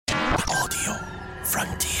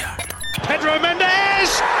frontier. Pedro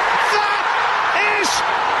Mendes! That is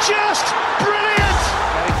just brilliant!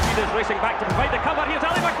 Gary Speed is racing back to provide the cover. Here's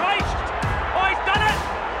Ali McCoist! Oh, he's done it!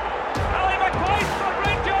 Ali McCoist for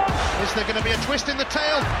Rangers! Is there going to be a twist in the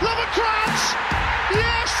tail? Lovercrans!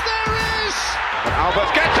 Yes, there is! And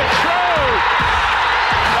Albert gets it through!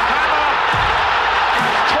 The hammer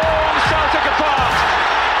has torn Celtic apart!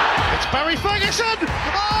 It's Barry Ferguson!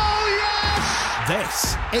 Oh, yes!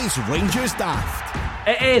 This is Rangers Daft.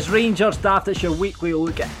 It is Rangers Daft. It's your weekly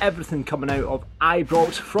look at everything coming out of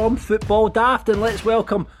Ibrox from Football Daft. And let's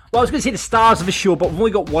welcome, well, I was going to say the stars of the show, but we've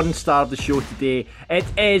only got one star of the show today. It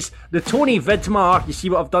is the Tony Vidmar, you see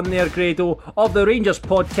what I've done there, Grado, of the Rangers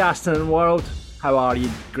podcasting world. How are you,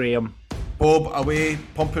 Graham? Bob away,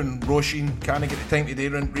 pumping Roisin, can't get the time today,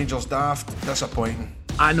 Rangers Daft, disappointing.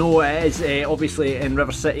 I know it is, obviously in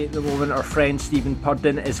River City at the moment. Our friend Stephen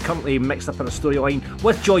Purdon is currently mixed up in a storyline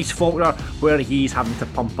with Joyce Faulkner where he's having to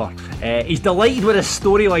pump her. He's delighted with his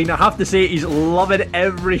storyline. I have to say he's loving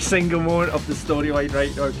every single moment of the storyline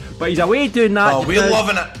right now. But he's away doing that. Oh, we're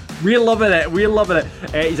loving it. We're loving it.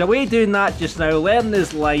 He's away doing that just now, learning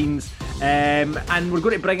his lines. And we're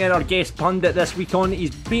going to bring in our guest pundit this week on.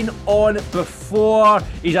 He's been on before.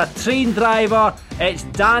 He's a train driver. It's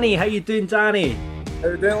Danny. How you doing, Danny? How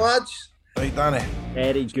you doing, lads? Right, Danny.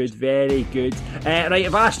 Very good, very good. Right,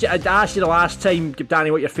 I'd asked you the last time, Danny,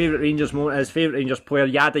 what your favourite Rangers moment is, favourite Rangers player,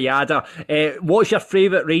 yada yada. What's your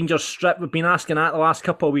favourite Rangers strip? We've been asking that the last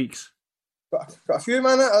couple of weeks. Got a few,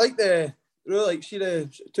 man. I really like see the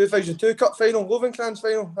 2002 Cup final, Lovencrans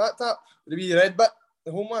final, that tap. The wee red bit,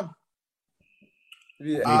 the home one.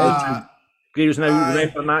 Grado's now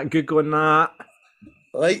remembering that, Googling that.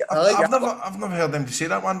 I've never heard them to say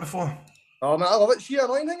that one before. Oh man, I love it. See, the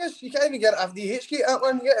annoying thing is, you can't even get FDH gate that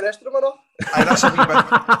one, you get the rest of them all. Aye, that's a wee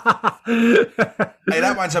bit. Aye,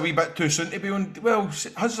 that one's a wee bit too soon to be on. Well, is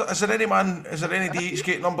there any DH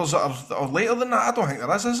gate numbers that are later than that? I don't think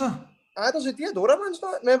there is there? There's a Diodora one's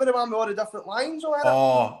not. Remember the one with all the different lines or whatever?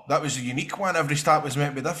 Oh, that was a unique one. Every start was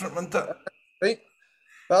meant to be different, wasn't it? Right.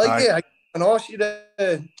 But I like it. And I see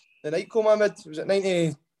the night come on mid, was it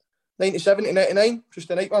 97 to 99? Just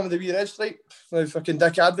the night one with the wee red stripe. The fucking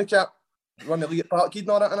Dick Advocate. Run the league at Parkhead and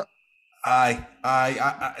all that, innit?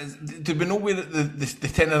 Aye. Did we know where the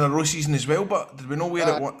 10 in a row season as well, but did we know where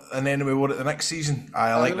it was, and then we wore it the next season?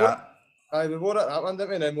 I like that. Aye, we wore it that one, didn't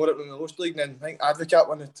we? And then wore it when we lost league, and then I think Advocate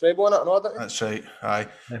won the treble on it and all that. That's right, aye.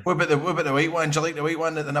 Yeah. What about the white one? Do you like the white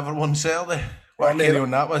one that they never won Saturday? What a carry on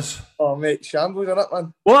that was. Oh, mate, shambles on it,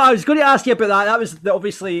 man. Well, I was going to ask you about that. That was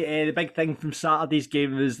obviously the big thing from Saturday's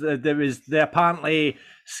game was there was apparently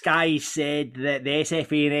Sky said that the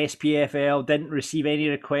SFA and SPFL didn't receive any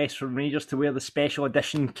requests from Rangers to wear the special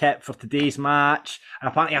edition kit for today's match. And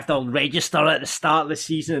apparently you have to register at the start of the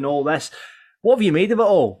season and all this. What have you made of it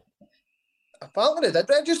all? Apparently they did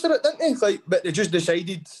register it, didn't they? But they just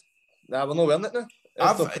decided, we're not wearing it now.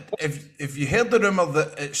 If you heard the rumour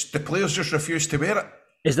that it's the players just refused to wear it.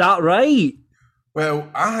 Is that right? Well,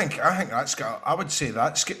 I think that's got. I would say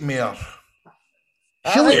that's got more.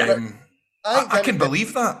 I can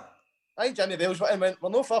believe that. I think Jimmy Bales went, we're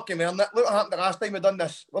not fucking wearing it. Look what happened the last time we done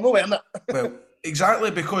this. We're not wearing it. Well,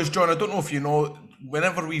 exactly, because John, I don't know if you know,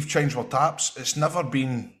 whenever we've changed our taps,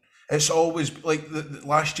 it's always like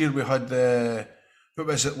last year we had what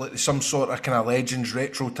was it, like some sort of kind of Legends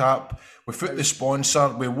retro tap. We put the sponsor,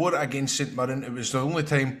 we wore it against St Mirren. It was the only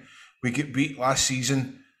time we get beat last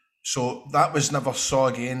season. So that was never saw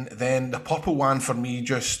again. Then the purple one for me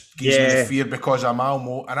just gives me the fear because I'm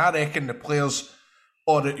Malmo. And I reckon the players,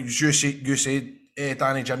 or as you said,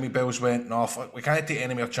 Danny, Jimmy Bells went, no, fuck, we can't take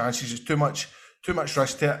any more chances. It's too much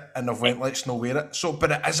risk to it. And they've went, let's not wear it. So,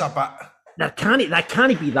 but it is a bit. That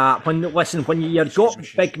can't be that. When you've got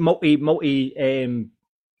big multi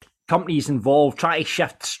companies involved trying to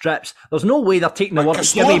shift strips, there's no way they're taking the word of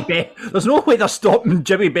Jimmy Bell. There's no way they're stopping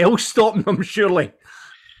Jimmy Bell, stopping them, surely.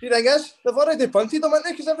 The thing is, they've already punted them, haven't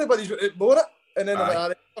they? Because everybody's bought it. And then they're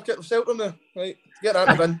like, fuck it, we've sold them now. Right, get that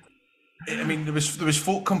in the bin. I mean, there was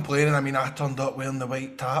folk complaining. I mean, I turned up wearing the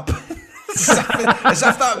white tap. As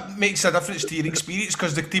if that makes a difference to your experience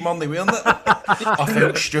because the team aren't wearing it. I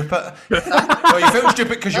felt stupid. Well, you felt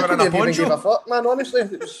stupid because you were in a poncho. Give a fuck, man, honestly.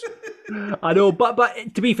 I know, but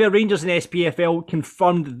to be fair, Rangers and SPFL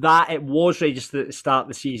confirmed that it was registered at the start of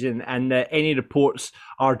the season and that any reports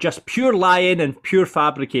are just pure lying and pure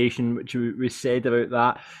fabrication, which we said about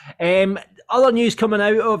that. Other news coming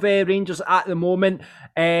out of Rangers at the moment,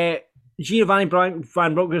 Giovanni Van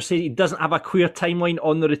Bronckhorst said he doesn't have a clear timeline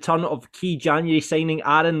on the return of key January signing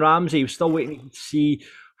Aaron Ramsey. We're still waiting to see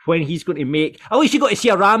when he's going to make. At least you got to see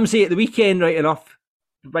a Ramsey at the weekend, right enough.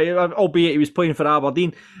 albeit he was playing for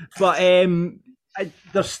Aberdeen. But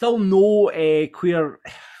there's still no clear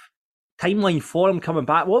timeline for him coming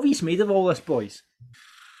back. What have you made of all this, boys?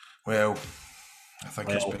 Well, I think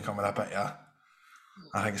it's becoming a bit,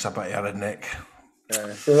 I think it's a bit of a redneck.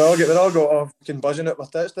 We're all got fucking buzzing at my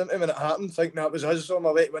tits, didn't we, when it happened, thinking that was us on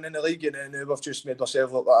my way to winning the league, and then now we've just made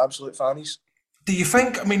ourselves look like absolute fannies. Do you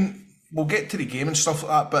think, I mean, we'll get to the game and stuff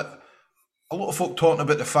like that, but a lot of folk talking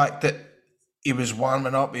about the fact that he was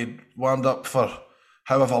warming up, he'd warmed up for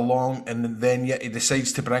however long, and then yet he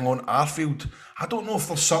decides to bring on Arfield. I don't know if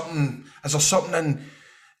there's something, is there something in,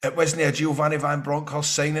 it wasn't a Giovanni Van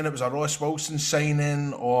Bronckhorst signing, it was a Ross Wilson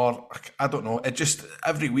signing, or I don't know. It just,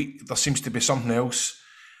 every week there seems to be something else,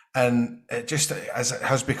 and it just, as it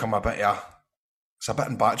has become a bit, it's a bit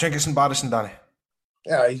embarrassing. Do you think it's embarrassing, Danny?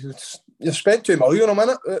 Yeah, you've spent $2 million a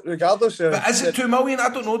minute, regardless. But is it $2 million? I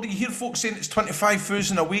don't know. Do you hear folks saying it's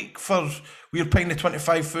 25,000 a week for, we're paying the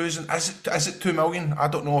 25,000? Is it $2 million? I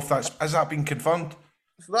don't know if that's, has that been confirmed?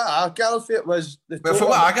 What I gather it was the well, for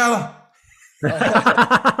what I gather.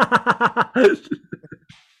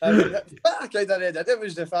 I kind of read it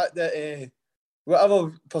was the fact that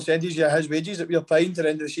whatever percentage of his wages that we're paying to the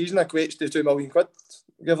end of the season equates to £2 million,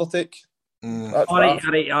 give or take. All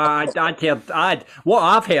right. What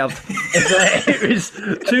I've heard is that it was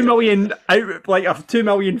 2 million out, like a 2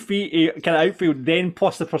 million fee kind of outfield, then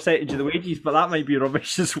plus the percentage of the wages, but that might be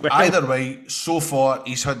rubbish as well. Either way, so far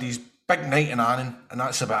he's had his big night in Annan, and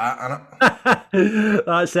that's about it, innit?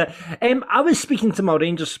 That's it. I was speaking to my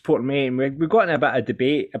Rangers supporter mate, and we got in a bit of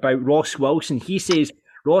debate about Ross Wilson. He says,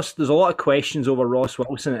 Ross, there's a lot of questions over Ross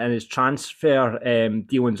Wilson and his transfer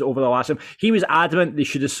dealings over the last time. He was adamant they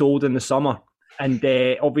should have sold in the summer, and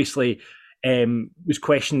obviously was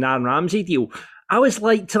questioning the Aaron Ramsey deal. I was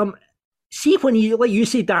like to him, see, when you, like you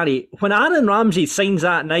say, Danny, when Aaron Ramsey signs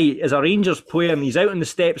that night as a Rangers player and he's out on the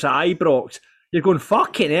steps at Ibrox, you're going,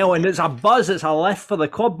 fucking hell, and it's a buzz, it's a lift for the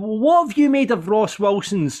club. What have you made of Ross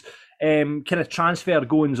Wilson's kind of transfer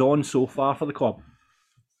goings on so far for the club?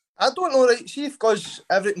 I don't know, right? See, because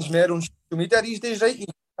everything's more on social media these days, right? You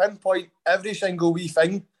pinpoint every single wee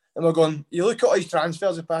thing, and we're going, you look at his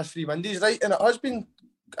transfers the past 3 Mondays, right? And it has been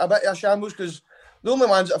a bit of a shambles, because the only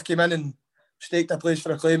ones that have come in and staked a place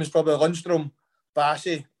for a claim is probably Lundstrom,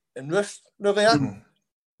 Bassey, and Roof, really,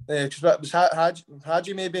 because it was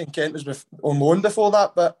Hadji maybe, and Kent was on loan before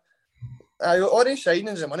that, but all these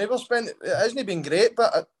signings and money we've spent, it hasn't been great,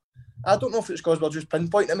 but I don't know if it's because we're just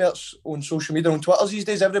pinpointing it on social media, on Twitter these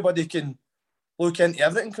days. Everybody can look into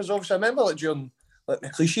everything, because obviously I remember like during like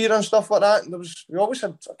McLeish and stuff like that, and we always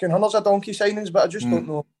had fucking hundreds of donkey signings, but I just don't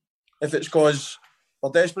know if it's because we're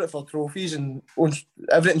desperate for trophies and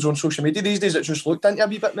everything's on social media these days. It's just looked into a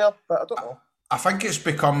wee bit more, but I don't know. I think it's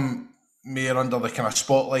become more under the kind of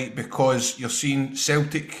spotlight because you're seeing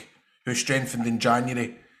Celtic, who strengthened in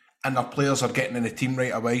January, and their players are getting in the team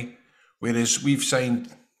right away, whereas we've signed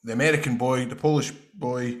the American boy, the Polish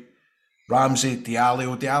boy, Ramsey,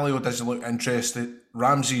 Diallo. Diallo doesn't look interested.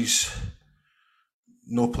 Ramsey's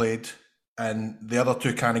no played, and the other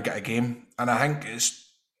two can't get a game. And I think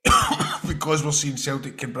it's because we're seeing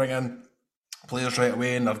Celtic can bring in players right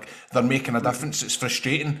away, and they're making a difference. It's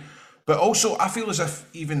frustrating, but also I feel as if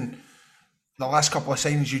even the last couple of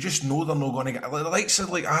signings, you just know they're not going to get the likes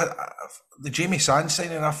of the Jamie Sands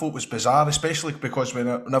signing. I thought was bizarre, especially because we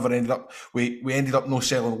never ended up we ended up no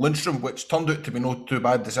selling Lundstrom, which turned out to be no too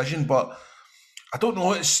bad decision. But I don't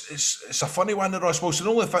know. It's a funny one, the Ross Wilson.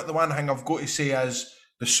 The only one thing I've got to say is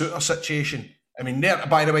the Suter situation. I mean,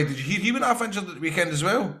 by the way, did you hear he went off injured at the weekend as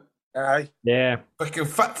well? Aye, yeah, Fucking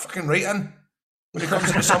fit, fucking right in when it comes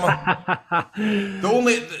to the summer. At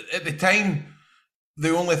the time.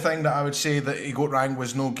 The only thing that I would say that he got wrong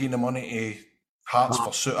was no gaining the money to Hearts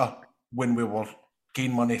for Suter when we were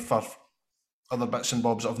gaining money for other bits and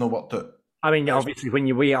bobs that have not worked out. I mean, obviously, when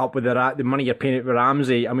you weigh it up with the money you're paying out with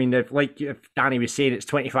Ramsey, I mean, if Danny was saying, it's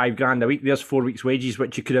 25 grand a week, there's 4 weeks' wages,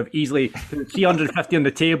 which you could have easily, 350 on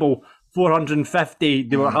the table, 450,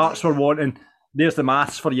 they were Hearts were wanting. There's the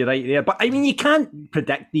maths for you right there. But, I mean, you can't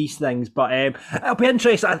predict these things. But it'll be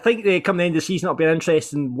interesting. I think come the end of the season, it'll be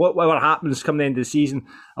interesting. Whatever happens come the end of the season,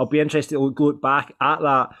 I'll be interested to look back at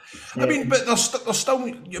that. I mean, but there's still...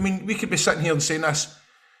 I mean, we could be sitting here and saying this,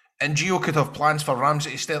 and Gio could have plans for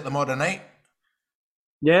Ramsey to start tomorrow night.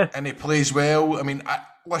 Yeah. And he plays well. I mean,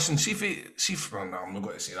 listen, see if well, no, I'm not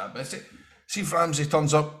going to say that, but see if Ramsey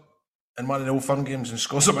turns up in one of the Old Firm games and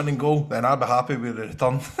scores a winning goal, then I'd be happy with the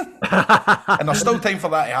return. And there's still time for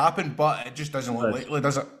that to happen, but it just doesn't look likely,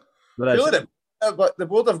 does it? But the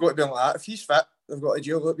board have got to be like that. If he's fit, they've got to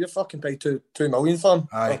deal with it. You're fucking paid $2 million for him.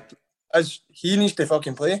 Aye. As he needs to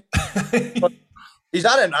fucking play. He's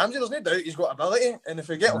Aaron Ramsey, there's no doubt he's got ability, and if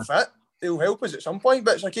we get him fit, he'll help us at some point.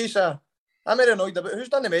 But it's a case of, I'm very annoyed about who's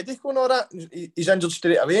done the medical and all that. He's injured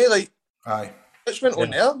straight away. Like, aye. What's went on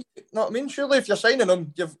there? You know what I mean? Surely if you're signing him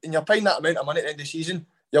and you're paying that amount of money at the end of the season,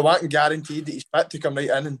 you're wanting guaranteed that he's fit to come right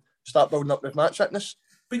in and start building up with match fitness.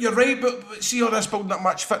 But you're right, but see all this building up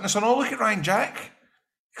match fitness and all, look at Ryan Jack.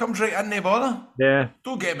 He comes right in, no bother. Yeah.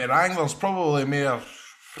 Don't get me wrong, there's probably more...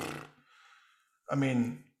 I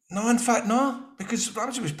mean, no, in fact, no, because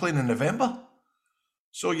Ramsey was playing in November.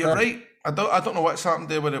 So you're right. I don't know what's happened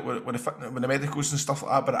there with the medicals and stuff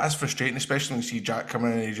like that, but it is frustrating, especially when you see Jack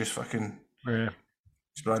coming in and he just fucking... Yeah.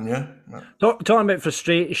 He's brand new. Talking about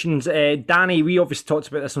frustrations, Danny, we obviously talked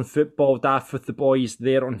about this on Football Daft with the boys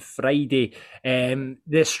there on Friday. The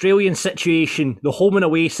Australian situation, the home and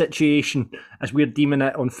away situation, as we're deeming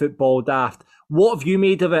it on Football Daft. What have you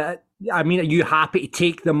made of it? I mean, are you happy to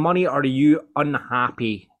take the money or are you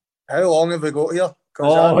unhappy? How long have we got here?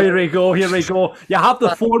 Oh, here we go. You have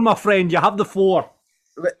the floor, my friend. You have the floor.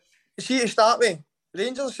 See, to start with,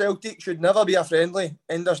 Rangers Celtic should never be a friendly.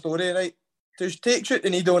 End of story, right? Just takes out the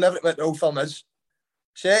needle and everything that the old film is.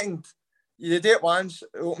 Second, you do it once,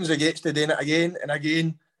 it opens the gates to doing it again and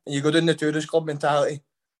again, and you go down the tourist club mentality.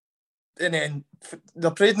 And then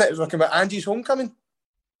they're parading it as looking about Angie's homecoming.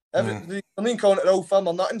 They're not calling it the old firm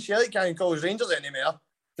or nothing. Celtic can't call us Rangers anymore.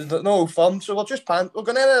 There's no old firm, so we're just we're going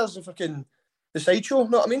in there as a fucking the sideshow, you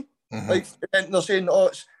know what I mean? Like, and they're saying,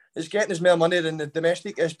 it's getting us more money than the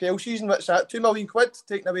domestic SPL season. What's that? £2 million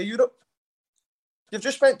taking away Europe. You've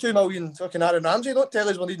just spent £2 million fucking Aaron Ramsey. Don't tell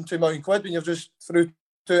us we're needing £2 million when you've just threw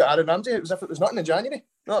to Aaron Ramsey as if it was nothing in January. You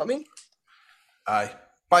know what I mean? Aye.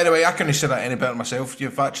 By the way, I couldn't say that any better myself.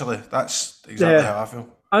 That's exactly how I feel.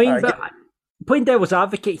 I mean, but playing devil's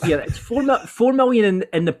advocate here, it's $4 million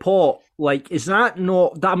in the pot. Like, is that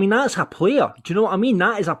not? I mean, that's a player. Do you know what I mean?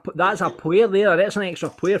 That's a player there. That's an extra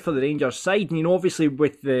player for the Rangers side. And, you know, obviously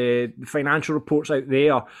with the financial reports out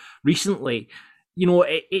there recently, you know,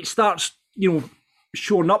 it starts, you know,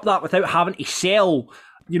 showing up that without having to sell,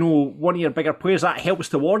 you know, one of your bigger players. That helps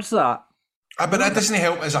towards that. But that doesn't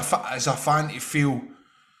help as a fan to feel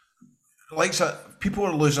like people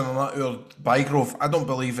are losing on that or Bygrove. I don't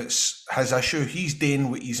believe it's his issue. He's doing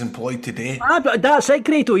what he's employed to do. But that's it,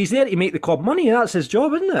 Grado. He's there to make the club money. That's his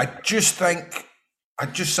job, isn't it?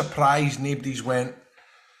 I'm just surprised nobody's went,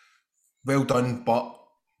 well done, but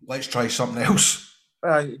let's try something else.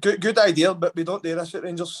 Good idea, but we don't do this at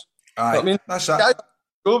Rangers. Aye, I mean, that's it.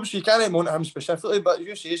 You can't moan at him specifically, but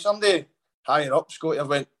you say somebody higher up, Scotty, have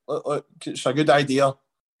went, look, it's a good idea,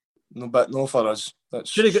 no, but no for us.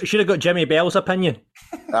 Should have got Jimmy Bell's opinion.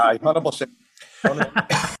 Aye, 100%.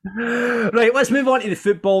 Right, let's move on to the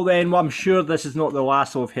football then. Well, I'm sure this is not the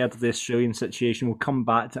last I've heard of the Australian situation. We'll come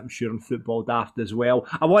back to it, I'm sure, on Football Daft as well.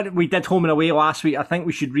 We did home and away last week. I think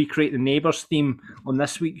we should recreate the Neighbours theme on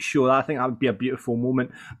this week's show. I think that would be a beautiful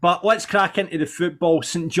moment. But let's crack into the football.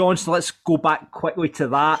 St Johnstone, let's go back quickly to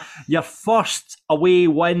that. Your first away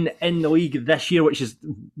win in the league this year, which is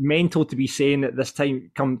mental to be saying at this time,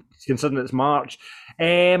 considering it's March.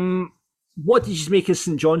 What did you make of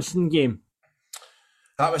St Johnstone game?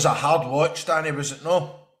 That was a hard watch, Danny, was it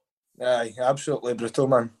no? Aye, absolutely brutal,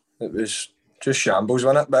 man. It was just shambles,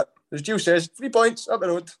 wasn't it? But as Jill says, 3 points up the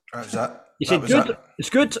road. That was it. You said good?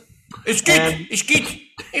 It's good? It's good. It's good.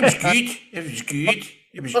 It was good. It was good.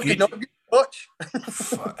 It was good. Not good watch.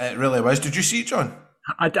 It really was. Did you see it, John?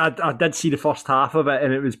 I did see the first half of it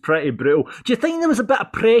and it was pretty brutal. Do you think there was a bit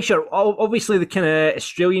of pressure? Obviously, the kind of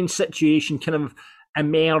Australian situation kind of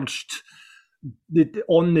emerged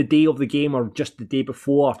on the day of the game or just the day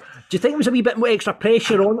before. Do you think there was a wee bit more extra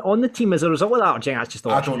pressure on the team as a result of that? Or do you think that's just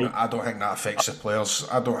I don't think that affects the players.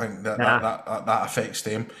 I don't think that affects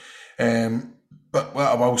them. But what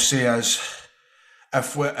I will say is,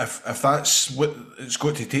 if that's what it's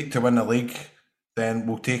got to take to win the league, then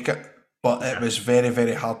we'll take it. But it was very,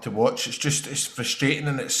 very hard to watch. It's frustrating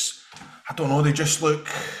and I don't know, there's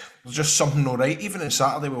just something not right. Even on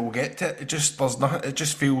Saturday we'll get to it. It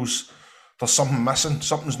just feels there's something missing.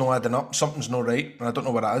 Something's not adding up. Something's not right. And I don't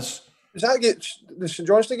know what it is. Does that get the St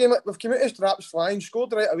Johnstone game? We've come out of straps flying,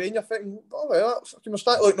 scored right away, and you're thinking, oh well, we're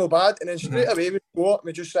starting to look no bad, and then straight away we go up and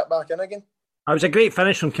we just sit back in again. It was a great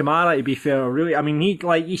finish from Kamara, to be fair. Really, I mean,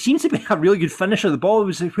 he seems to be a really good finisher. The ball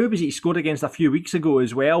was who was he scored against a few weeks ago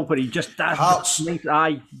as well, where he just Hearts.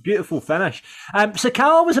 Beautiful finish.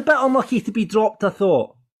 Sakala was a bit unlucky to be dropped, I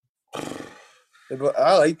thought.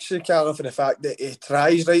 I like Sakala for the fact that he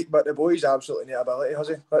tries right, but the boy's absolutely no ability, has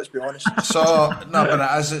he? Let's be honest. So no,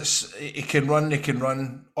 but he can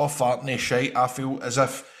run off that and shite. I feel as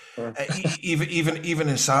if Even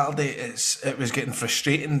in Saturday, it was getting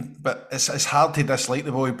frustrating. But it's hard to dislike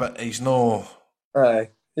the boy. But he's no. Aye.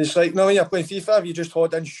 It's like, no, when you're playing FIFA, you just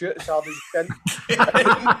hold and shoot as hard as you can.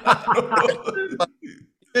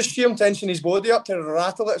 Just see him tensing his body up to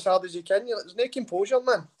rattle it as hard as he can. There's no composure,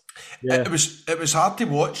 man. Yeah. It was hard to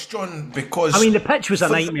watch, John, because... I mean, the pitch was a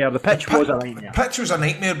nightmare. The pitch was a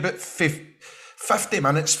nightmare, but 50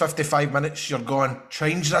 minutes, 55 minutes, you're going,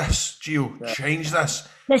 change this, Gio, change this.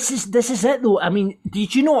 This is it, though. I mean,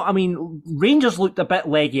 did you know, Rangers looked a bit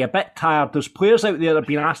leggy, a bit tired. There's players out there that have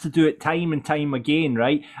been asked to do it time and time again,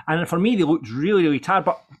 right? And for me, they looked really, really tired.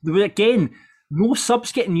 But again, no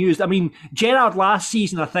subs getting used. I mean, Gerrard last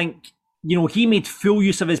season, I think, he made full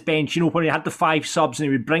use of his bench, when he had the 5 subs and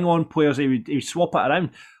he would bring on players, he would swap it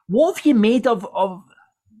around. What have you made of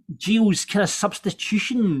Gio's kind of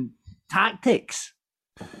substitution tactics?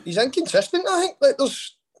 He's inconsistent, I think. Like,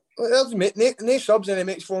 there's no subs and he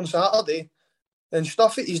makes 4 on Saturday. And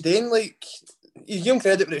stuff that he's doing, like, you give him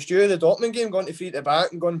credit for his due, the Dortmund game, going to 3 at the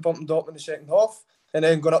back and going and pumping Dortmund in the second half, and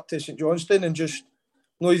then going up to St Johnstone and just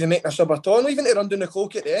not even making a sub at all, not even to run down the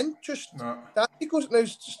cloak at the end, just tacticals, now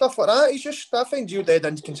stuff like that. He's just, I find Gio dead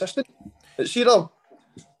inconsistent. It's either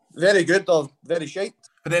very good or very shite.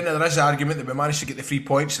 But then there is the argument that we managed to get the 3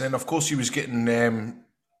 points, and then of course he was getting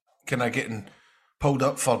getting pulled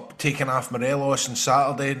up for taking off Morelos on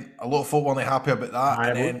Saturday. A lot of folk weren't happy about that,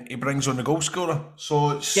 and then he brings on the goal scorer.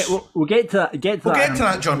 So it's... we'll get to that. We'll get to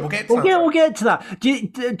that, John. We'll get to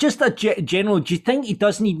that. Just a general, do you think he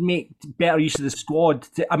does need to make better use of the squad?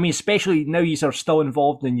 Especially now he's still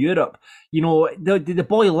involved in Europe. The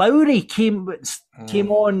boy Lowry came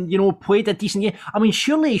on, played a decent game.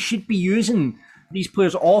 Surely he should be using these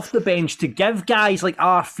players off the bench to give guys like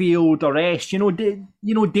Arfield a rest.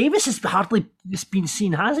 Davis has hardly been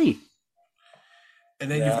seen, has he?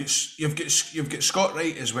 And then you've got Scott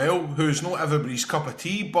Wright as well, who's not everybody's cup of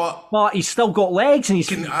tea, but he's still got legs and he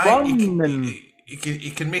can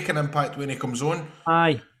make an impact when he comes on.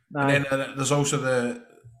 Aye. And then there's also the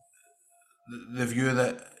view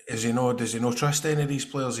that does he not trust any of these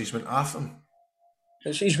players? He's went after them.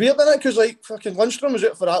 He's weird, isn't it? Because fucking Lundstrom was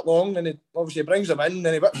out for that long, and he obviously brings them in, and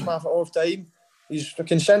then he whips them off at off time. He's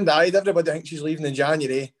fucking sin-died. Everybody thinks he's leaving in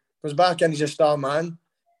January. Comes back in, he's a star man.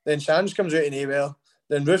 Then Sands comes out in nowhere.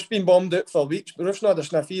 Then Roof's been bombed out for weeks, but Roof's not a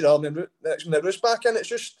sniff either. And then next when Roof's back in, it's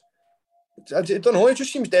just, I don't know, it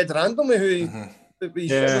just seems dead random with who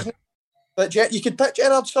he's isn't it? But you could pick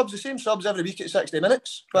Gerrard subs, the same subs every week at 60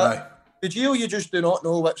 minutes. But with Gio, you just do not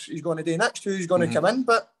know what he's going to do next, who's going to come in.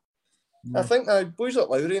 But I think boys like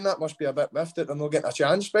Lowry and that must be a bit miffed that they're not getting a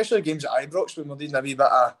chance, especially games at Ibrox when we're needing a wee bit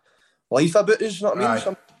of life about us, you know what I mean?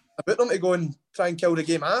 Something about them to go and try and kill the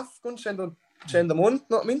game off, go and send them on, you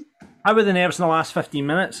know what I mean? How were the nerves in the last 15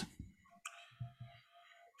 minutes?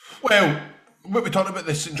 Well, what we talking about,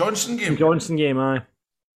 the St Johnstone game? St Johnstone game, aye.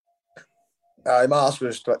 Aye, my arse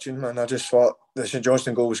was twitching, man. I just thought the St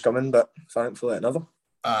Johnstone goal was coming, but thankfully it never.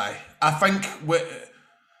 Aye. I think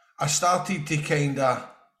I started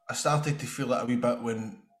to feel it a wee bit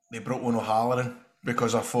when they brought on O'Halloran,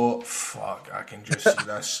 because I thought, fuck, I can just see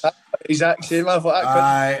this. Exact same, I thought.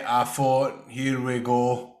 I thought, here we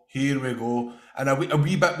go. And a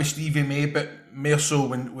wee bit with Stevie May, but more so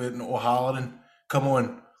when O'Halloran come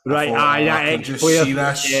on. Right, I can just see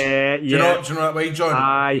this. Yeah. Do you know that way, John?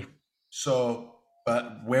 Aye. So,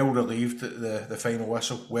 but well relieved at the final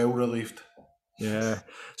whistle. Well relieved. Yeah.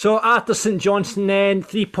 So after St Johnstone then,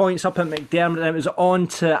 3 points up at McDiarmid, and it was on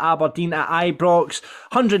to Aberdeen at Ibrox.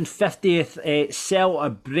 150th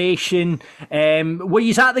celebration. Were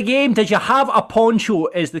you at the game? Did you have a poncho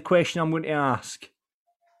is the question I'm going to ask.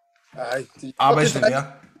 Aye. I wasn't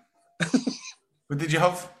there. What did you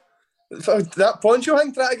have? That poncho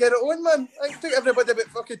thing, try to get it on, man. I took everybody about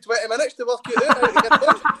fucking 20 minutes to work it out how to get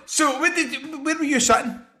it on. So where were you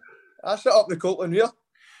sitting? I set up the Copeland rear.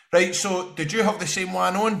 Right, so did you have the same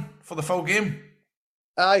one on for the full game?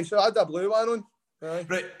 Aye, so I had a blue one on. Aye.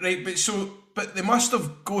 Right, but they must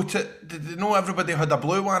have did they know everybody had a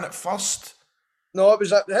blue one at first? No, it was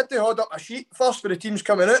they had to hold up a sheet first for the teams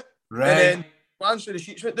coming out. Right. And then once the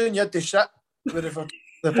sheets went down, you had to sit with the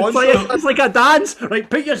poncho. It's like a dance. Right,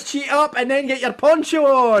 put your sheet up and then get your poncho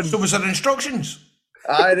on. So was there instructions?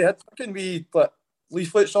 Aye, they had fucking wee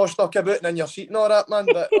leaflets all stuck about and in your seat and all that, man.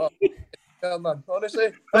 But yeah, man,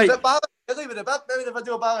 honestly. Right. Was it Balotelli with the bib? Maybe the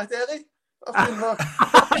video of Balotelli?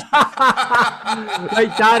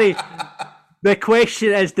 Right, Daddy. The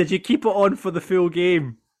question is, did you keep it on for the full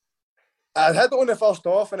game? I had it on the first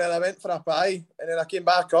half and then I went for a pie and then I came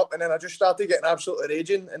back up and then I just started getting absolutely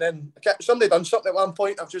raging and then somebody done something at one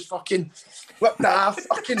point. I've just fucking whipped it off,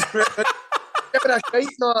 fucking screwed it. give it a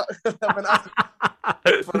shite, no.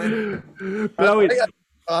 Brilliant.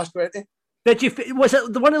 Last 20. Did you? Was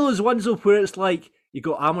it one of those ones though where it's like you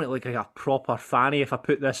go, I'm gonna look like a proper fanny if I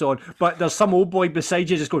put this on, but there's some old boy beside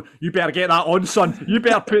you just going, you better get that on, son. You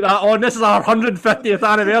better put that on. This is our 150th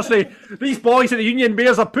anniversary. These boys at the Union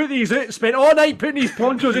Bears have put these out, spent all night putting these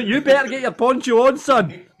ponchos out. You better get your poncho on, son.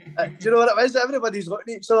 Do you know what it is? Everybody's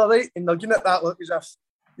looking at each other, right? And they're giving it that look as if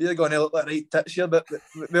we're going to look like right tits here, but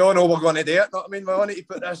we all know we're going to do it. Know what I mean? We all need to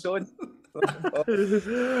put this on.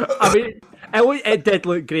 I mean, it did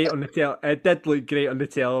look great on the It did look great on the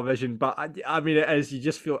television, but I mean, it is. You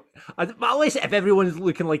just feel. But at least if everyone's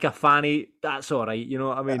looking like a fanny, that's all right. You know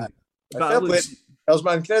what I mean?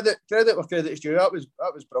 Man, credit where credit is due. That was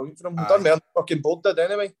brilliant for him. Done me fucking bored did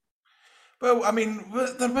anyway. Well, I mean,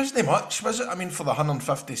 there wasn't much, was it? I mean, for the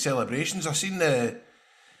 150 celebrations, I seen the.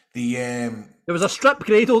 There was a strip,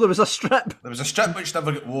 Grado. There was a strip. There was a strip which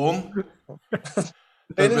never got worn.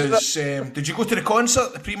 There was. Did you go to the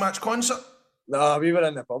concert, the pre-match concert? No, we were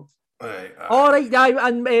in the pub. Right. All right,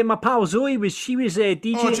 and my pal Zoe was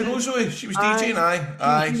DJing. Oh, do you know Zoe? She was DJing.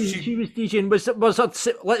 Aye. She was DJing.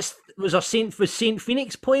 Was Saint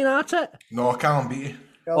Phoenix playing at it? No, Callum Beattie.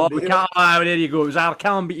 There you go. It was our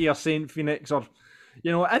Callum Beattie or Saint Phoenix, or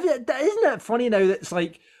isn't it funny now that it's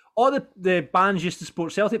like all the bands used to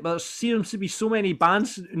support Celtic, but there seems to be so many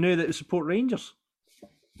bands now that support Rangers.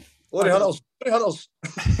 Laurie Hunters.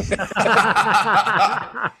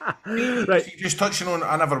 Right. Just touching on,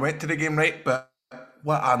 I never went to the game, right? But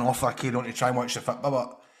what an offer I came on to try and watch the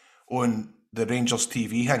football on the Rangers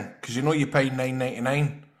TV thing. Because you pay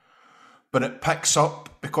 $9.99, but it picks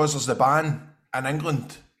up because there's the ban in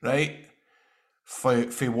England, right? For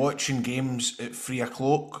watching games at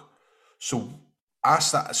 3:00. So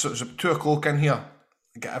ask that. So it's at 2:00 in here.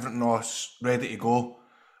 I get everything else ready to go.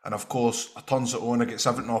 And of course, I turns it on, I gets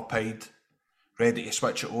everything all paid, ready to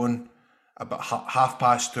switch it on about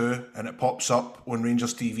 2:30, and it pops up on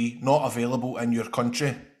Rangers TV, not available in your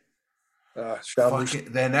country. Fuck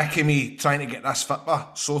it, the nick of me trying to get this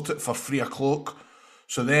football sorted for 3:00.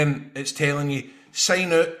 So then it's telling you,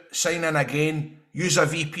 sign out, sign in again, use a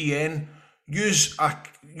VPN, use a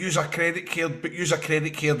credit card, but use a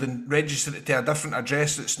credit card and register it to a different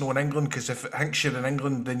address that's not in England, because if it thinks you're in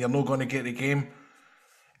England, then you're not going to get the game.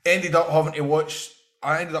 I ended up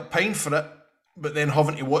paying for it, but then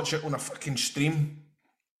having to watch it on a fucking stream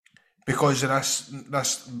because of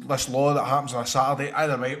this law that happens on a Saturday.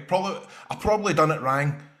 Either way, I probably done it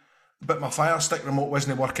wrong, but my Fire Stick remote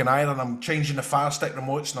wasn't working either, and I'm changing the Fire Stick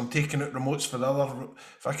remotes, and I'm taking out remotes for the other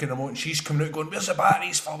fucking remote, and she's coming out going, where's the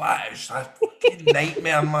batteries for that? It's a fucking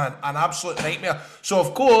nightmare, man. An absolute nightmare. So,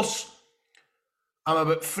 of course, I'm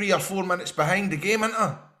about 3 or 4 minutes behind the game, ain't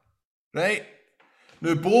I? Right?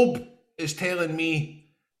 Now, Bob is telling me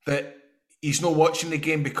that he's not watching the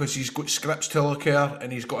game because he's got scripts to look at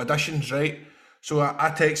and he's got auditions, right? So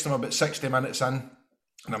I text him about 60 minutes in,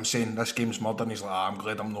 and I'm saying, this game's murder, and he's like, I'm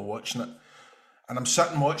glad I'm not watching it. And I'm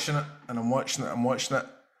sitting watching it, and I'm watching it, and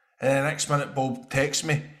then the next minute, Bob texts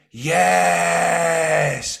me,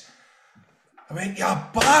 yes! I went, you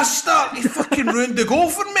bastard, he fucking ruined the goal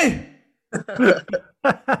for me!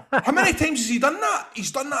 How many times has he done that?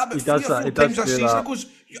 He's done that about 3 or 4 times this season.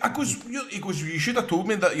 He goes, you should have told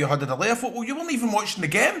me that you had a delay. I thought, well, you weren't even watching the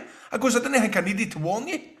game. I didn't think I needed to warn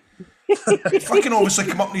you. He fucking obviously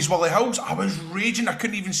come up in these Willie Hills. I was raging. I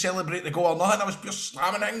couldn't even celebrate the goal or nothing. I was just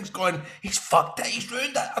slamming things, going, he's fucked it, he's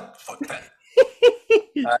ruined it. I fucked it.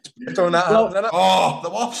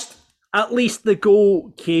 The worst. At least the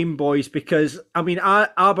goal came, boys, because, I mean,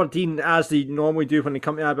 Aberdeen, as they normally do when they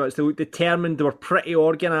come to Aberdeen, they look determined, they were pretty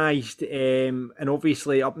organised, and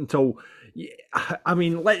obviously up until, I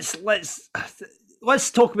mean, let's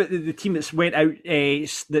talk about the team that's went out,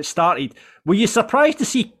 that started. Were you surprised to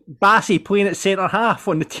see Bassey playing at centre-half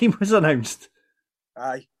when the team was announced?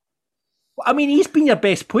 Aye. I mean, he's been your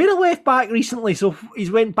best player at left-back recently, so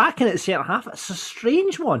he's went back in at centre-half. It's a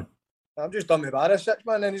strange one. I'm just done with Barisic,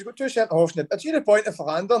 man, and he's got 2 centre-halves. It's to the point of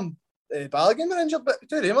Philander and Balogun were injured, but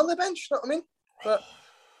 2 of them on the bench, you know what I mean? But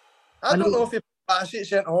I don't know if he put Bassey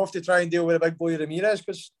centre-half to try and deal with a big boy Ramirez,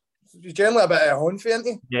 because he's generally a bit of a horn for, isn't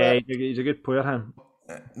he? Yeah, he's a good player, him.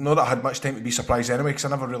 Not that I had much time to be surprised anyway, because I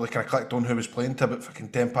never really kind of clicked on who was playing till about fucking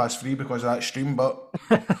 3:10 because of that stream, but...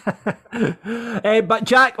 But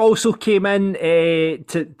Jack also came in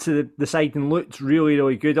to the side and looked really,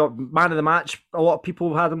 really good. Man of the match, a lot of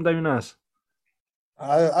people had him down as.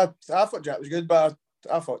 I thought Jack was good, but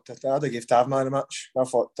I thought I'd have gave Tav man of the match. I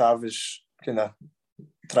thought Tav was kind of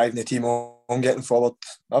driving the team on, getting forward.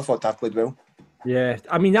 I thought Tav played well. Yeah,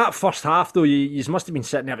 I mean, that first half, though, you must have been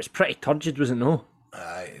sitting there. It was pretty turgid, wasn't it, no?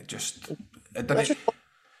 Aye, just it That's didn't. just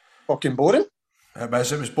fucking boring. It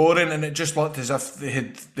was boring, and it just looked as if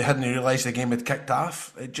they hadn't realised the game had kicked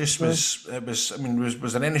off. It just was. It was. I mean,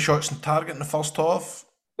 was there any shots on target in the first half?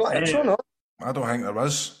 I don't think so, no. I don't think there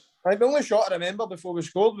was. The only shot I remember before we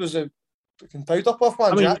scored was a fucking powder puff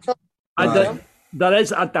man. Jack.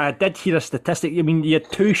 I did hear a statistic. I mean, you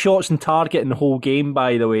had 2 shots on target in the whole game,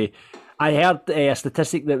 by the way. I heard a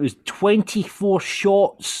statistic that was 24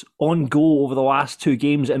 shots on goal over the last 2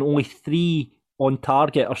 games and only 3 on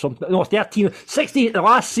target or something. No, 60, the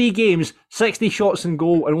last 3 games, 60 shots on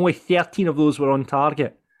goal and only 13 of those were on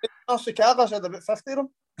target. Chicago said about 50 of them.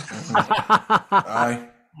 Aye.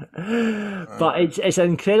 But it's an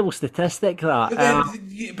incredible statistic, that.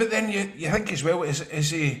 But then you think as well, is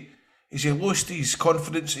he lost his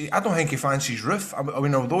confidence? I don't think he fancies Roof. I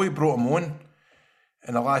mean, although he brought him on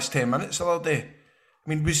in the last 10 minutes the other day, I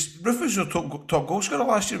mean, Roof was your top goal scorer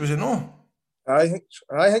last year, was he no? I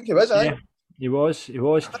think he was, Yeah, he was.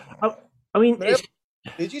 I mean, it's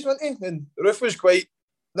ages, wasn't he? And Roof was quite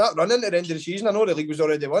that run into the end of the season. I know the league was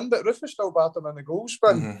already won, but Roof was still battling in the goal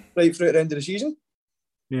span right through at the end of the season.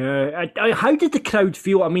 Yeah, how did the crowd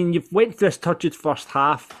feel? I mean, you've went through this turgid first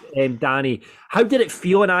half, Danny. How did it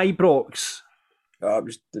feel in Ibrox?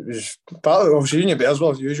 It was part of obviously Union Bears,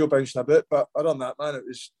 well, as usual, bouncing about, but other than that, man, it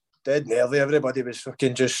was dead nearly. Everybody was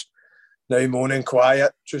fucking just now moaning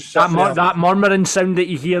quiet. Just that murmuring sound that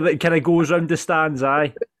you hear that kind of goes round the stands,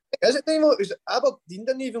 aye. Is it time? It was Aberdeen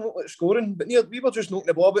didn't even look like scoring, but we were just knocking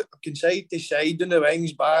the ball about fucking side to side, doing the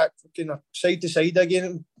wings back, fucking side to side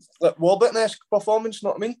again, like Warburton-esque performance. Know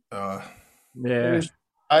what I mean? Yeah.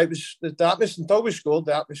 It was the atmosphere until we scored.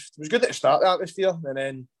 The atmosphere was good at the start, the atmosphere, and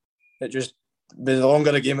then it just the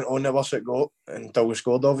longer the game went on, the worse it got until we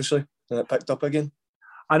scored, obviously, and it picked up again.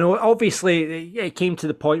 I know. Obviously, it came to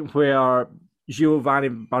the point where Gio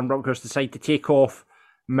Van Bronckhorst decided to take off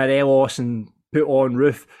Morelos and put on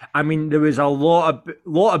Roof. I mean, there was a lot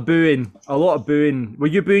of booing. Were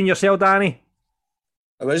you booing yourself, Danny?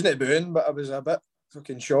 I wasn't booing, but I was a bit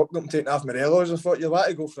fucking shocked them taking off Morelos. I thought you want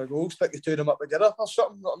to go for a goal, stick the 2 of them up together or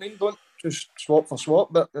something. You know what I mean? Don't just swap for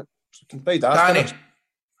swap. But fucking play Daft. Danny,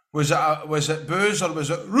 was it booze or was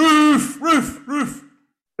it Roof?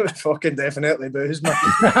 Fucking definitely booze, man.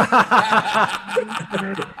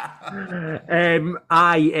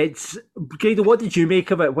 It's Grado. What did you make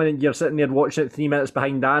of it when you're sitting there watching it 3 minutes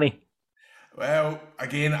behind Danny? Well,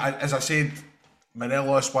 again, as I said,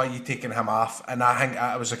 Morelos, why are you taking him off? And I think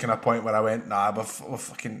that was the kind of point where I went, nah, we're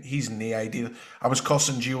fucking, he's no idea. I was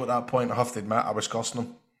cursing Gio at that point. I have to admit, I was cursing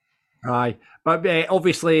him. Aye, but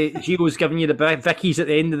obviously Gio's giving you the Vickies at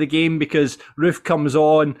the end of the game because Roof comes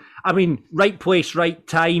on. I mean, right place, right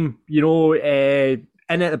time. You know, in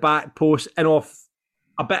at the back post, and off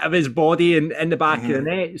a bit of his body and in the back of the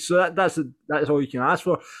net. So that's all you can ask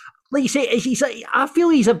for. Like you say, I feel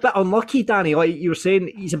he's a bit unlucky, Danny. Like you were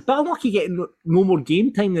saying, he's a bit unlucky getting no more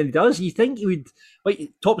game time than he does. You think he would,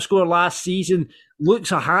 like top scorer last season,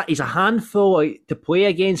 he's a handful to play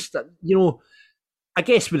against. You know, I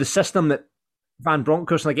guess with the system that Van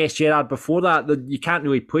Bronckhorst and I guess Gerrard before that you can't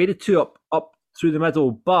really play the 2 up through the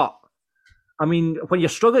middle. But I mean, when you're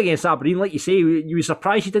struggling against Aberdeen, like you say, you were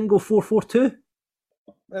surprised you didn't go 4-4-2.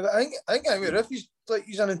 I think Roof, he's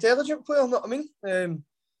an intelligent player. You know what I mean?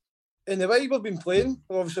 In the way we've been playing,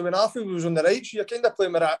 obviously when Arfield was on the right, so you're kind of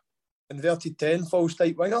playing with that inverted 10 false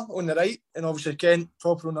type winger on the right, and obviously Kent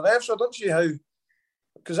proper on the left. So I don't see how,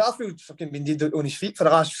 because Arfield fucking been dead on his feet for the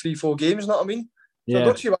last 3-4 games. You know what I mean? So I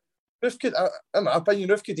don't see why Roof could, in my opinion,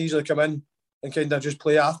 Roof could easily come in and kind of just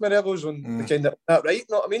play half Morelos on the kind of that right. You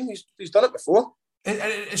know what I mean? He's done it before.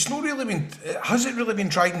 It's not really been. Has it really been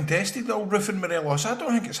tried and tested, the old Roof and Morelos? I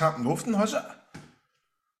don't think it's happened often, has it?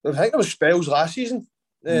 I think there was spells last season.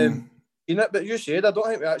 But you said, I don't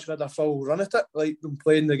think we actually had a full run at it, like them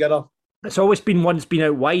playing together. It's always been one's been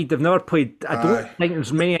out wide. They've never played. I don't think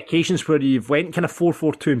there's many occasions where you've went kind of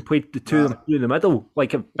 4-4-2 and played the 2 of them through the middle,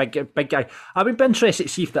 like a big guy. I would be interested to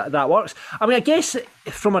see if that works. I mean, I guess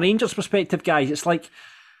from a Rangers perspective, guys, it's like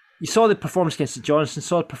you saw the performance against Johnstone,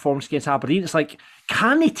 saw the performance against Aberdeen. It's like,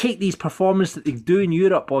 can they take these performances that they do in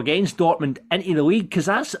Europe or against Dortmund into the league? Because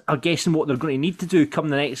that's, I'm guessing, what they're going to need to do come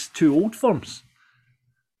the next 2 old firms.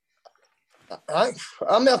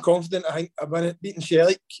 I'm more confident, I think, about beating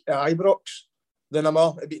Shellick at Ibrox than I'm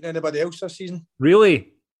at beating anybody else this season.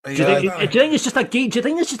 Really? Do you think it's just a game? Do you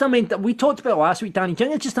think it's just a we talked about it last week, Danny? Do you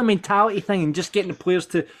think it's just a mentality thing and just getting the players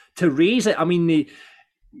to raise it? I mean, there's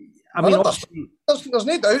no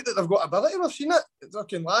doubt that they've got ability. We've seen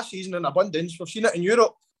it last season in abundance. We've seen it in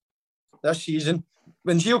Europe this season.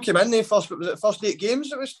 When Gio came in, the first 8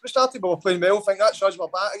 games we started, we were playing well. I think that's us, we're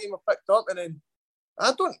back again, we're picked up, and then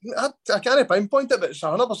I can't pinpoint it, but it's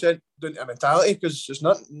 100% down to mentality, because it's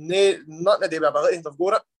nothing to do with ability. They've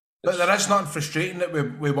got it. But there is nothing frustrating that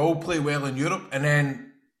we will play well in Europe and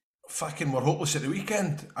then fucking we're hopeless at the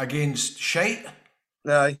weekend against shite.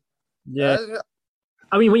 Aye. Yeah.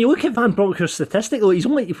 I mean, when you look at Van Bronckhorst's statistic, though, he's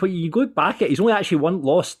only, if you go back he's only actually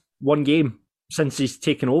lost one game since he's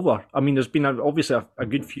taken over. I mean, there's been obviously a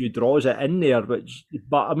good few draws in there, but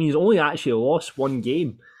I mean, he's only actually lost one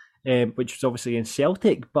game, which was obviously against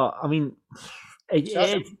Celtic. But I mean, but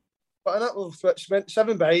in that we've spent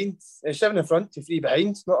 7 behind, 7 in front to 3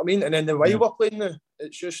 behind. You know what I mean? And then the way we're playing now,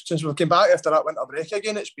 it's just since we came back after that winter break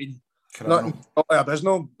again, it's been nothing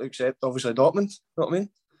abysmal except obviously Dortmund. You know what I mean?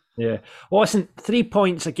 Yeah. Well, listen, 3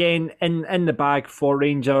 points again in the bag for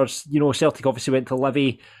Rangers. You know, Celtic obviously went to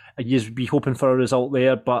Livy. You'd be hoping for a result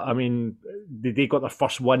there, but I mean, they got their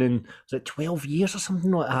first win in, was it 12 years or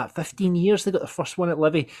something like that? 15 years they got their first win at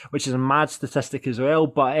Livy, which is a mad statistic as well.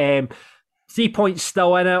 But 3 points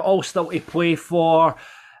still in it, all still to play for,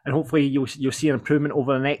 and hopefully you'll see an improvement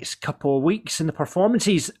over the next couple of weeks in the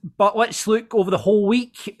performances. But let's look over the whole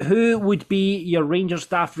week. Who would be your Rangers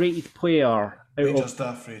Daft rated player? Rangers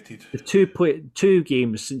Daft rated. The two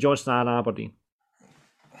games, St Johnstone and Aberdeen.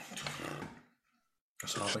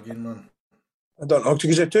 It's hard again, man. I don't know,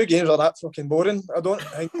 because the 2 games are that fucking boring. I don't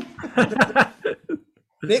think.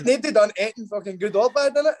 Nobody done anything fucking good or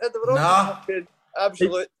bad in it. They were all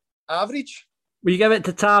absolute average. Will you give it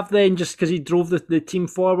to Tav then, just because he drove the team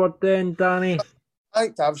forward then, Danny? I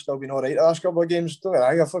think Tav's still been alright the last couple of games. Don't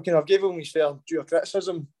worry, I've given him his fair due of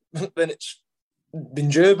criticism when it's been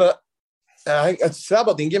due, but I think it's the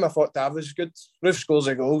Aberdeen game. I thought Tav was good. Roof scores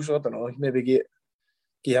a goal, so I don't know. Maybe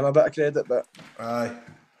give him a bit of credit, but aye,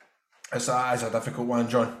 it's a difficult one,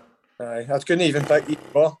 John. Aye, I couldn't even pick either. You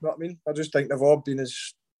know what I mean? I just think they've all been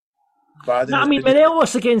as bad. No, I mean,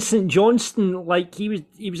 Morelos against St Johnstone, like he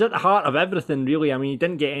was at the heart of everything, really. I mean, he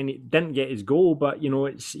didn't get his goal, but you know,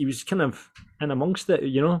 he was kind of in amongst it,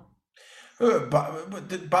 you know. But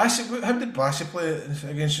did Bassey? How did Bassey play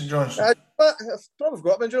against St Johnstone? I've probably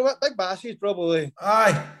got him. Do you know what? Big Bassey's probably.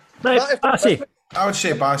 Aye. Right, Bassey. I would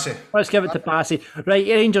say Bassey. Let's give it to Bassey. Right,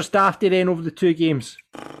 Rangers Dafty then over the 2 games.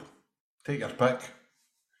 Take your pick.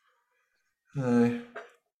 Aye.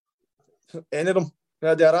 Any of them.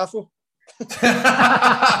 Yeah, the raffle.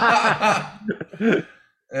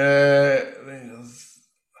 Rangers.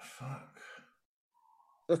 Fuck.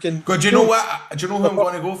 Okay. Do you know what? Do you know who I'm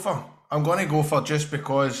going to go for? I'm going to go for, just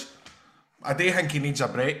because I do think he needs a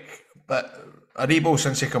break, but Aribo,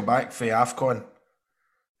 since he come back for AFCON,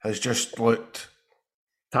 has just looked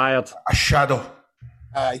tired. A shadow.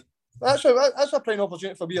 Aye. That's a prime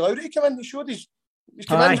opportunity for Wee Lowry to come in. He showed he's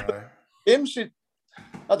come in games.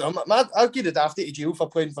 I don't know. I'll give the Dafty to jail for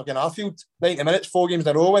playing fucking Arfield 90 minutes, 4 games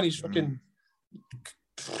in a row, and he's fucking.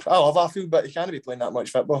 I love Arfield, but he can't be playing that much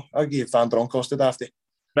football. I'll give Van Bronckhorst to Dafty.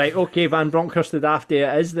 Right, okay, Van Bronckhorst to Dafty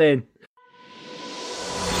it is then.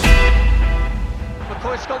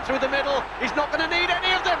 McCoy's gone through the middle. He's not going to need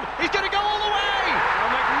any of them. He's going to go all the way. A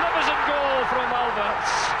magnificent goal from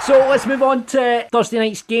Alberts. So let's move on to Thursday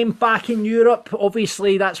night's game back in Europe.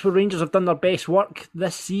 Obviously, that's where Rangers have done their best work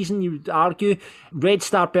this season, you would argue. Red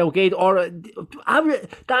Star Belgrade, or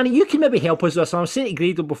Danny, you can maybe help us with this. I was saying to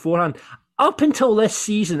Grado beforehand, up until this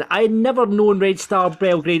season, I had never known Red Star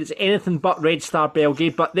Belgrade as anything but Red Star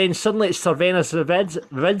Belgrade, but then suddenly it's Crvena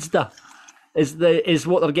Zvezda is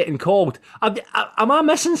what they're getting called. Am I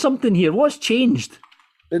missing something here? What's changed?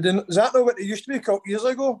 Is that not what they used to be called years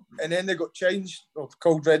ago? And then they got changed, or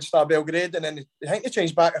called Red Star Belgrade, and then I think they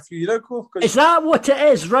changed back a few years ago. Is that what it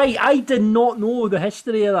is? Right, I did not know the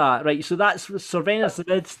history of that. Right, so that's Crvena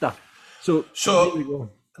Zvezda. So there we go.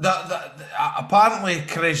 Apparently,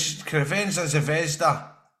 Crvena Zvezda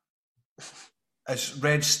is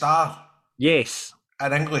Red Star. Yes.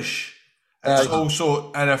 In English. It's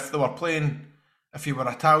also, and if they were playing, if you were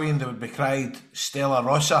Italian, they would be cried Stella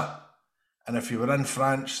Rossa. And if you were in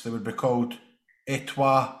France, they would be called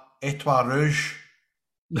Étoile Rouge.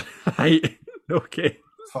 Right, okay.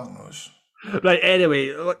 Fuck knows. Right,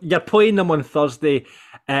 anyway, you're playing them on Thursday.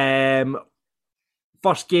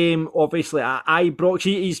 First game, obviously, at Ibrox.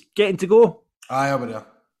 He's getting to go? Aye, over there.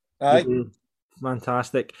 Aye.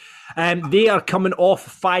 Fantastic. They are coming off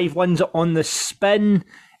 5 wins on the spin.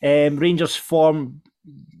 Rangers form,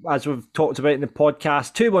 as we've talked about in the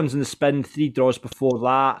podcast, 2 wins in the spin, 3 draws before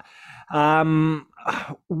that.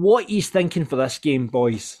 What are you thinking for this game,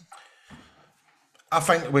 boys? I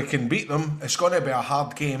think we can beat them. It's going to be a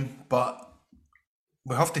hard game, but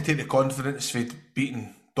we have to take the confidence for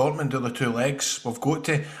beating Dortmund the other 2 legs. We've got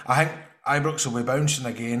to. I think Ibrox will be bouncing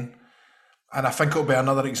again. And I think it'll be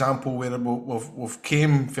another example where we've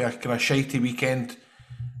came for a kind of shitey weekend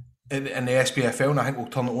in the SPFL, and I think we'll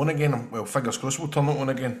turn it on again. Well, fingers crossed we'll turn it on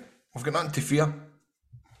again. We've got nothing to fear.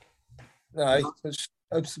 Aye,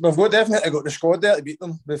 we've definitely got the squad there to beat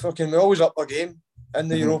them. We always up our game in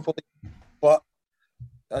the Europa League, but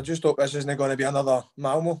I just hope this isn't going to be another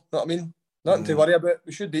Malmo. Know what I mean? Nothing to worry about.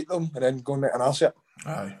 We should beat them and then go and make an ass of it.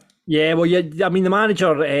 Aye. Yeah, well, I mean, the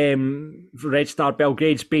manager for Red Star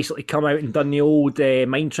Belgrade's basically come out and done the old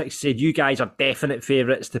mind tricks. Said you guys are definite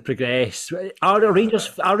favourites to progress. Are Rangers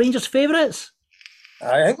favourites?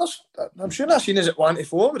 I think I'm sure I've seen us at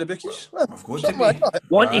 1-4 with the bookies. I've got to be. Like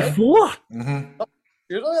 1-4?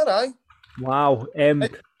 Usually, aye. Wow. I've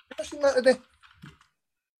seen that today.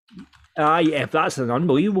 Yeah, that's an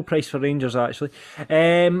unbelievable price for Rangers, actually.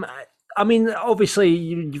 I mean, obviously,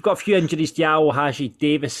 you've got a few injuries. Diallo, Haji,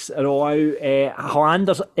 Davis are all out.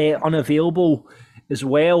 Hollander's unavailable as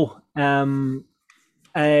well.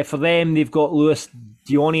 For them, they've got Lewis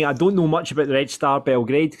Dioni. I don't know much about the Red Star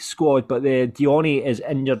Belgrade squad, but the Dioni is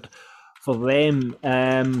injured for them.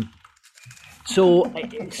 So, how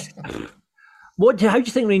do you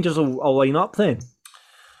think Rangers will line up then?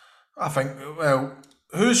 I think, well,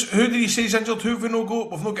 who did he say is injured? Who have we no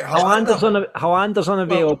got? We've not got Hollander's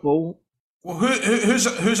unavailable. Well,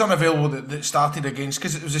 who's unavailable that started against?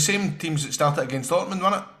 Because it was the same teams that started against Dortmund,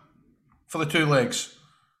 wasn't it? For the 2 legs.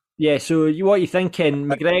 Yeah, so what are you thinking?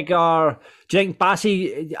 McGregor, do you think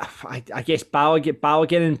Bassey, I guess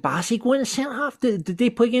Balogun and Bassey go into centre half? Did they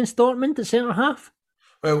play against Dortmund at centre half?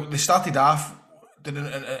 Well, they started off, in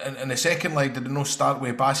the second leg, did they not start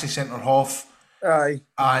with Bassey centre half? Aye.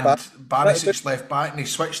 And Barisic's left back, and he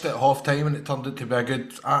switched at half time, and it turned out to be a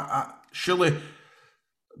good. Surely,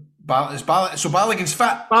 Balogun's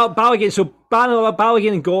fit.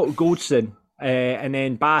 Balogun and Goldson, and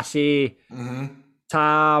then Bassey,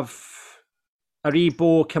 Tav,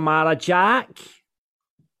 Aribo, Kamara, Jack,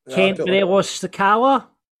 Kent, Morelos, Sakala.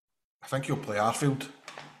 I think he'll play Arfield.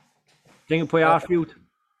 Think he'll play Arfield?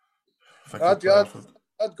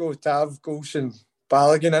 I'd go Tav, Goldson,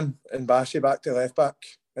 Balogun and Bassey back to left back,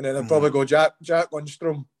 and then I'd probably go Jack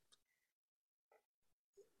Lundstrom,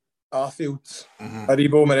 Arfield,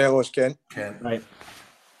 Aribo, Morelos, Kent. Right.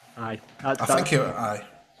 Aye. Aye.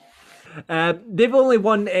 They've only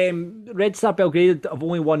won. Red Star Belgrade have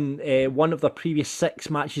only won one of their previous 6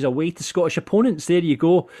 matches away to Scottish opponents. There you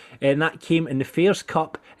go, and that came in the Fairs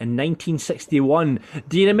Cup in 1961.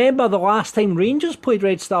 Do you remember the last time Rangers played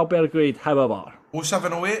Red Star Belgrade? However,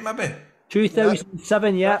 07-08 maybe.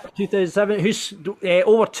 2007, yeah, 2007. Who's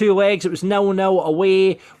over 2 legs? It was 0-0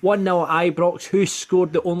 away, 1-0 at Ibrox. Who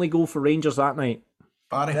scored the only goal for Rangers that night?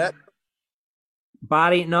 Barry. Yeah.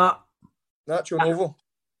 Barry, not. Nacho Novo.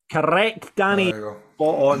 Correct, Danny.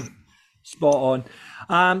 Spot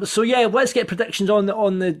on. So yeah, let's get predictions on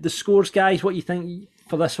the scores, guys. What do you think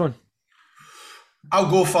for this one? I'll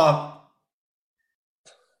go for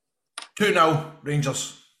 2-0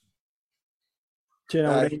 Rangers.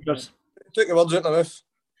 2-0 Rangers. Took your words out of my mouth.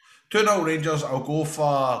 2-0 Rangers. I'll go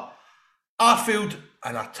for Arfield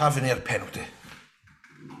and a Tavernier penalty.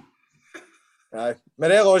 Aye.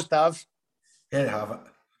 Morelos, Tav. There you have it.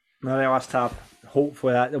 Morelos, Tav.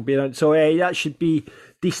 Hopefully that'll be around. So that should be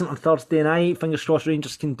decent on Thursday night. Fingers crossed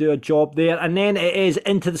Rangers can do a job there. And then it is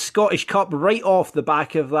into the Scottish Cup right off the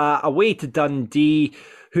back of that, away to Dundee,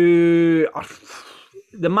 who are,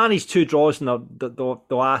 they managed 2 draws in the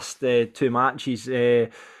last 2 matches.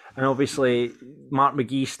 And obviously Mark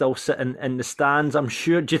McGee still sitting in the stands, I'm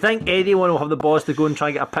sure. Do you think anyone will have the balls to go and try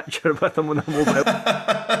and get a picture with him on the mobile?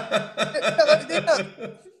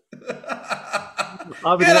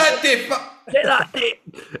 Get that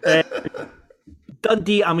tape.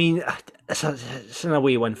 Dundee, I mean, it's an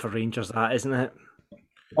away win for Rangers, that, isn't it?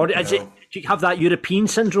 Or is it, do you have that European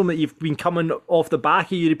syndrome that you've been coming off the back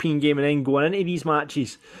of European game and then going into these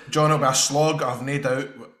matches? John, it'll be a slog. I've no doubt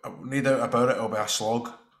about it. It'll be a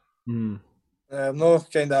slog. No,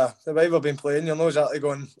 kind of the way we've been playing, you're not exactly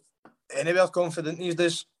going anywhere confident these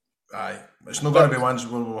days. Aye, it's not going to be ones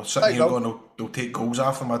where we're sitting here going, they'll take goals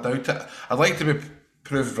off them. I doubt it. I'd like to be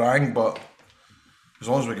proved wrong, but as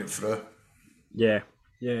long as we get through. Yeah.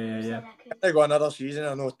 They go another season.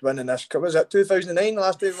 I know winning this cup. Was it 2009? The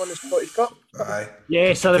last time we won the Scottish Cup. Aye.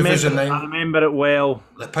 Yes, I remember it well.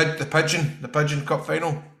 The Pigeon Cup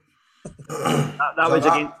final.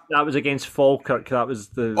 that was against Falkirk. That was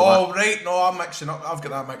the. Oh right, no, I'm mixing up. I've got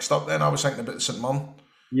that mixed up. Then I was thinking about St Mirren.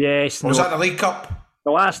 Yes. Was that the League Cup? The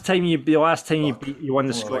last time you won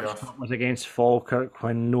the Scottish Cup was against Falkirk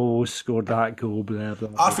when Noel scored that goal. Blah, blah,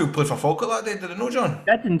 blah. Arfield played for Falkirk that day, did he know, John?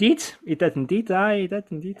 He did indeed. Aye, he did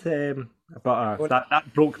indeed. But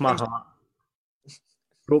that broke my heart.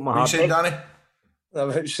 Broke my heart. What are you saying, Danny? I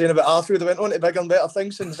was saying about Arthur, they went on to bigger and better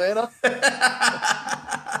things since then.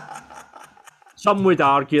 Some would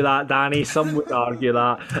argue that, Danny. Some would argue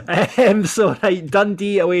that. So, right,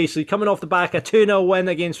 Dundee away. So, coming off the back, a 2-0 win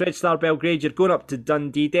against Red Star Belgrade. You're going up to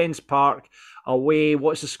Dundee, Dens Park away.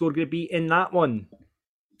 What's the score going to be in that one?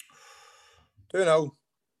 2-0.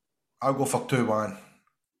 I'll go for 2-1.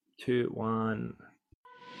 2-1.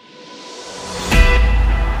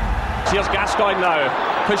 Here's Gascoigne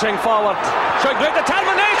now, pushing forward, showing great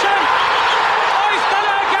determination. Oh, he's done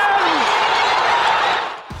it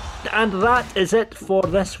again! And that is it for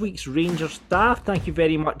this week's Rangers Daft. Thank you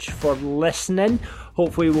very much for listening.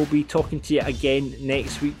 Hopefully we'll be talking to you again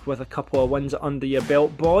next week with a couple of wins under your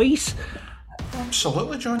belt, boys.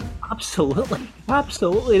 Absolutely, John. Absolutely.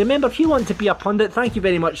 Remember, if you want to be a pundit, thank you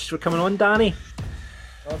very much for coming on, Danny.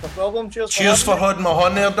 Not a problem. Cheers for holding my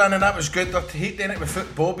horn there, Danny. That was good. I hate doing it with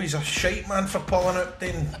football. He's a shite man for pulling out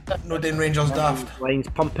doing Rangers Daft. Lines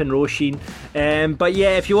pumping Roisin. But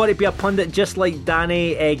yeah, if you want to be a pundit just like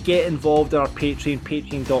Danny, get involved in our Patreon,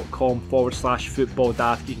 patreon.com/football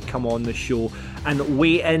daft. You can come on the show and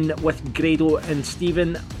weigh in with Grado and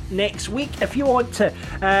Stephen next week if you want to.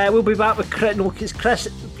 We'll be back with Chris. No, because Chris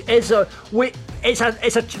is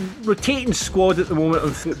it's a rotating squad at the moment on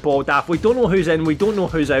Football Daft. We don't know who's in, we don't know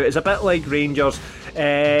who's out. It's a bit like Rangers.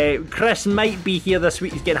 Chris might be here this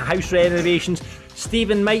week. He's getting house renovations.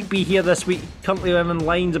 Stephen might be here this week, currently living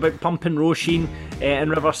lines about pumping Roisin in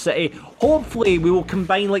River City. Hopefully we will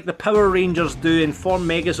combine like the Power Rangers do and form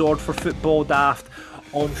Megazord for Football Daft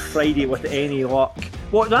on Friday with any luck.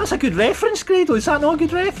 What? That's a good reference, Grado. Is that not a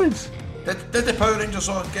good reference? Did the Power Rangers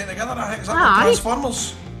all get together? I think is that the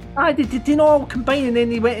Transformers? Did they not all combine and then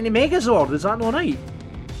they went into Megazord? Is that not right?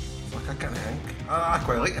 Fuck, I can't think. I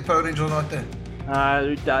quite like the Power Rangers, not they?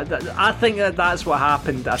 I think that's what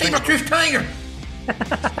happened. Saber-toothed tiger!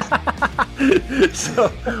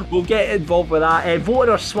 So we'll get involved with that. Vote on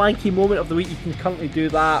our swanky moment of the week. You can currently do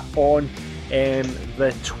that on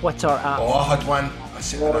the Twitter app. Oh, I had one. I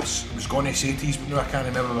was going to say to you, but no, I can't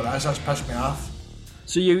remember what it is. That's pissed me off.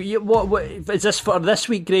 So what is this for this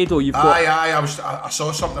week, Grado? You've got... Aye. I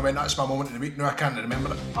saw something. I went, that's my moment of the week. No, I can't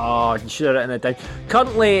remember it. Oh, you should have written it down.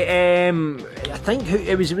 Currently, I think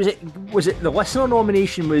was it the listener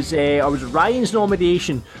nomination was Ryan's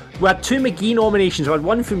nomination. We had two McGee nominations. We had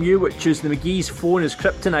one from you, which was the McGee's phone is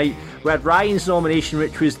kryptonite. We had Ryan's nomination,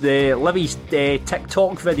 which was the Livy's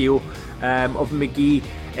TikTok video of McGee.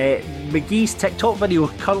 McGee's TikTok video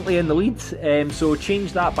currently in the lead, so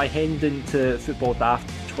change that by heading to Football Daft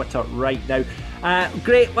Twitter right now.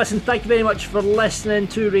 Great, listen, thank you very much for listening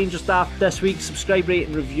to Rangers Daft this week. Subscribe, rate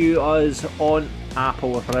and review us on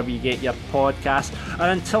Apple or wherever you get your podcast,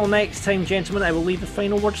 and until next time, gentlemen, I will leave the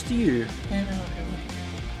final words to you.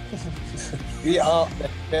 We are the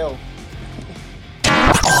bell.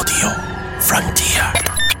 Audio Frontier.